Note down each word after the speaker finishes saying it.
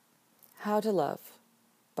How to Love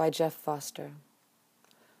by Jeff Foster.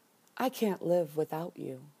 I can't live without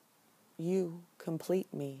you. You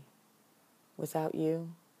complete me. Without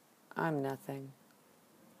you, I'm nothing.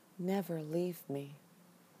 Never leave me.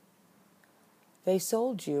 They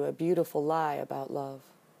sold you a beautiful lie about love.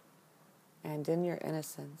 And in your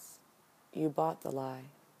innocence, you bought the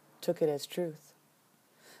lie, took it as truth.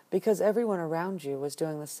 Because everyone around you was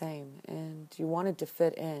doing the same, and you wanted to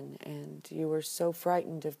fit in, and you were so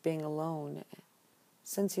frightened of being alone,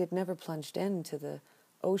 since you had never plunged into the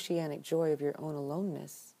oceanic joy of your own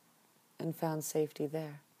aloneness and found safety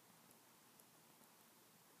there.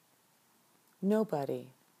 Nobody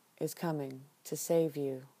is coming to save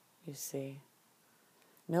you, you see.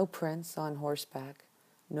 No prince on horseback,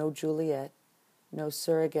 no Juliet, no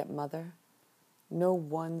surrogate mother, no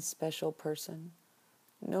one special person,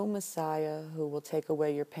 no Messiah who will take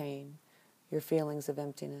away your pain, your feelings of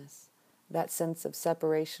emptiness, that sense of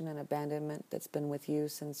separation and abandonment that's been with you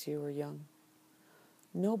since you were young.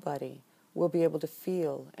 Nobody will be able to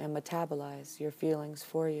feel and metabolize your feelings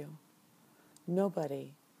for you.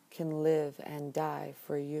 Nobody can live and die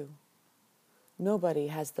for you. Nobody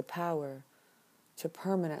has the power to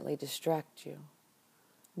permanently distract you.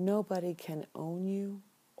 Nobody can own you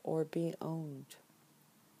or be owned.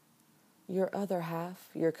 Your other half,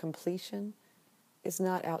 your completion, is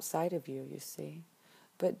not outside of you, you see,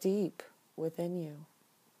 but deep within you.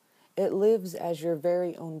 It lives as your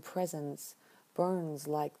very own presence burns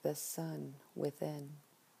like the sun within.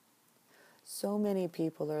 So many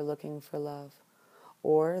people are looking for love,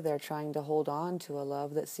 or they're trying to hold on to a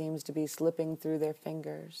love that seems to be slipping through their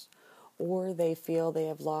fingers, or they feel they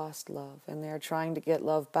have lost love and they're trying to get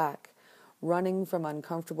love back, running from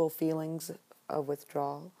uncomfortable feelings of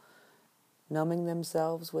withdrawal, numbing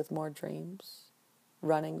themselves with more dreams,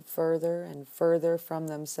 running further and further from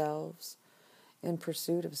themselves in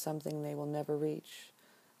pursuit of something they will never reach,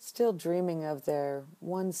 still dreaming of their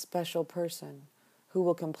one special person who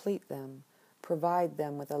will complete them, provide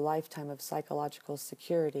them with a lifetime of psychological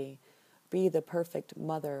security, be the perfect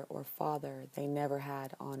mother or father they never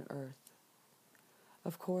had on earth.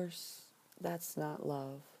 Of course, that's not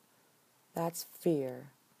love. That's fear,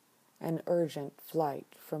 an urgent flight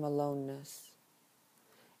from aloneness.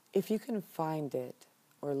 If you can find it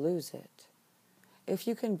or lose it, if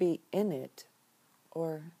you can be in it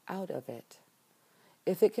or out of it,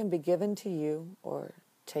 if it can be given to you or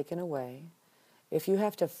taken away, if you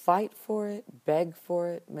have to fight for it, beg for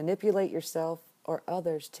it, manipulate yourself or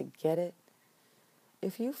others to get it,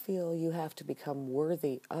 if you feel you have to become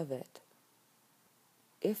worthy of it,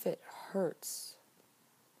 if it hurts,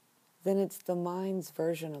 then it's the mind's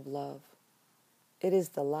version of love. It is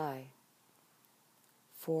the lie.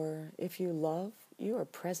 For if you love, you are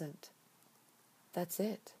present. That's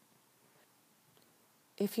it.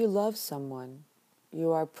 If you love someone,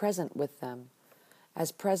 you are present with them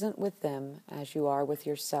as you are with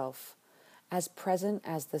yourself, as present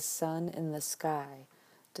as the sun in the sky,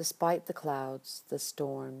 despite the clouds, the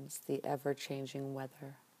storms, the ever-changing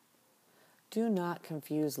weather. Do not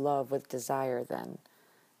confuse love with desire, then.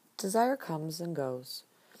 Desire comes and goes.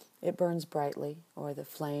 It burns brightly, or the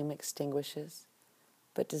flame extinguishes.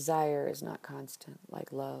 But desire is not constant,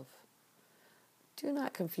 like love. Do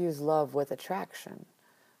not confuse love with attraction.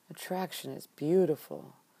 Attraction is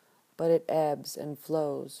beautiful, but it ebbs and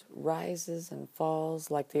flows, rises and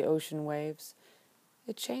falls like the ocean waves.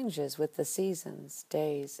 It changes with the seasons,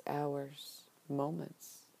 days, hours,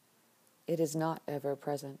 moments. It is not ever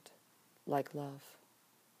present, like love.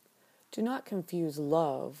 Do not confuse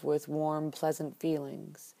love with warm, pleasant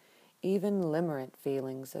feelings, even limerent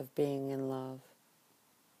feelings of being in love.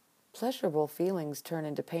 Pleasurable feelings turn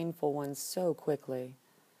into painful ones so quickly.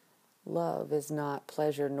 Love is not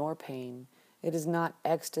pleasure nor pain. It is not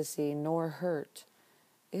ecstasy nor hurt.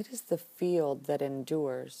 It is the field that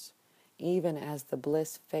endures, even as the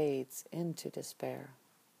bliss fades into despair.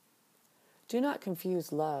 Do not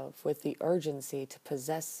confuse love with the urgency to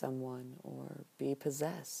possess someone or be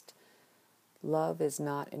possessed. Love is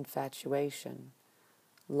not infatuation.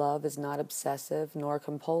 Love is not obsessive nor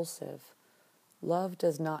compulsive. Love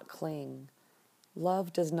does not cling.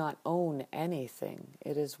 Love does not own anything.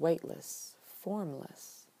 It is weightless,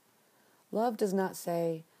 formless. Love does not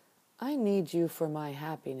say, I need you for my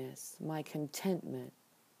happiness, my contentment,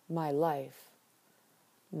 my life.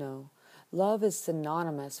 No, love is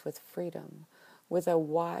synonymous with freedom, with a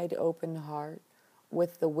wide open heart,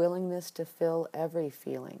 with the willingness to feel every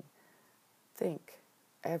feeling, think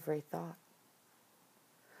every thought.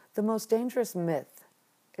 The most dangerous myth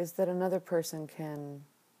is that another person can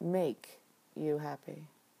make you happy.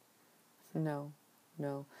 No.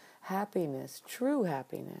 Happiness, true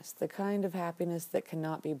happiness, the kind of happiness that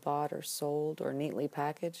cannot be bought or sold or neatly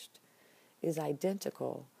packaged, is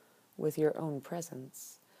identical with your own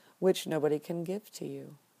presence, which nobody can give to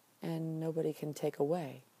you and nobody can take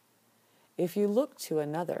away. If you look to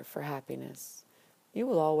another for happiness, you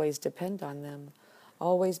will always depend on them,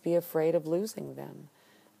 always be afraid of losing them,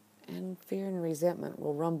 and fear and resentment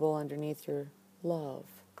will rumble underneath your love.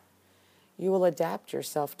 You will adapt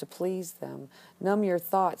yourself to please them, numb your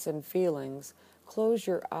thoughts and feelings, close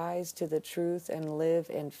your eyes to the truth, and live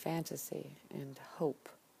in fantasy and hope.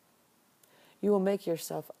 You will make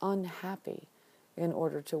yourself unhappy in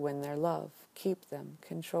order to win their love, keep them,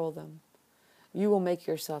 control them. You will make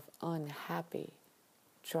yourself unhappy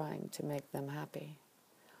trying to make them happy,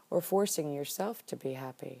 or forcing yourself to be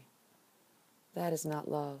happy. That is not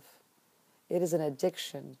love. It is an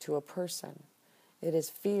addiction to a person. It is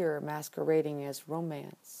fear masquerading as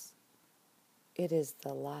romance. It is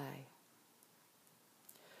the lie.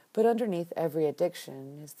 But underneath every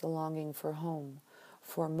addiction is the longing for home,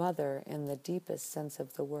 for mother in the deepest sense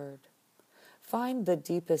of the word. Find the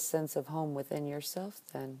deepest sense of home within yourself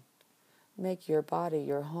then. Make your body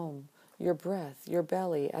your home, your breath, your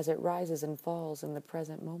belly as it rises and falls in the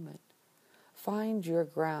present moment. Find your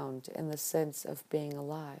ground in the sense of being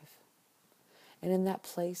alive. And in that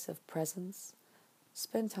place of presence,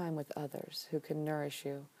 spend time with others who can nourish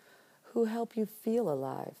you, who help you feel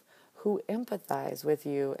alive, who empathize with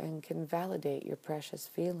you and can validate your precious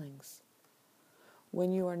feelings.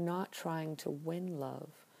 When you are not trying to win love,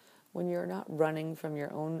 when you're not running from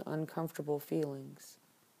your own uncomfortable feelings,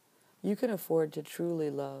 you can afford to truly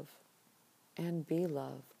love and be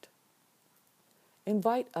loved.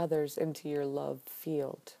 Invite others into your love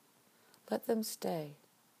field. Let them stay.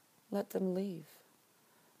 Let them leave.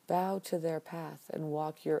 Bow to their path and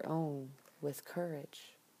walk your own with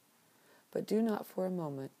courage. But do not for a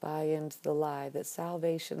moment buy into the lie that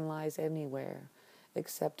salvation lies anywhere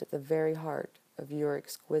except at the very heart of your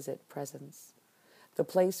exquisite presence, the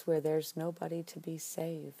place where there's nobody to be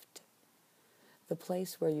saved, the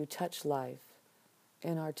place where you touch life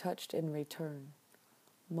and are touched in return,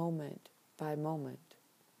 moment by moment.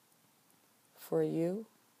 For you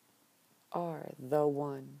are the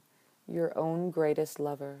one, your own greatest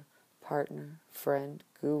lover, partner, friend,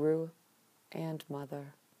 guru, and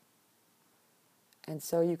mother. And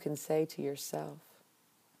so you can say to yourself,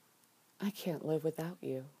 I can't live without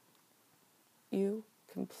you. You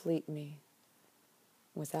complete me.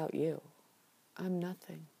 Without you, I'm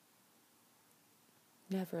nothing.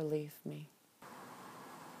 Never leave me.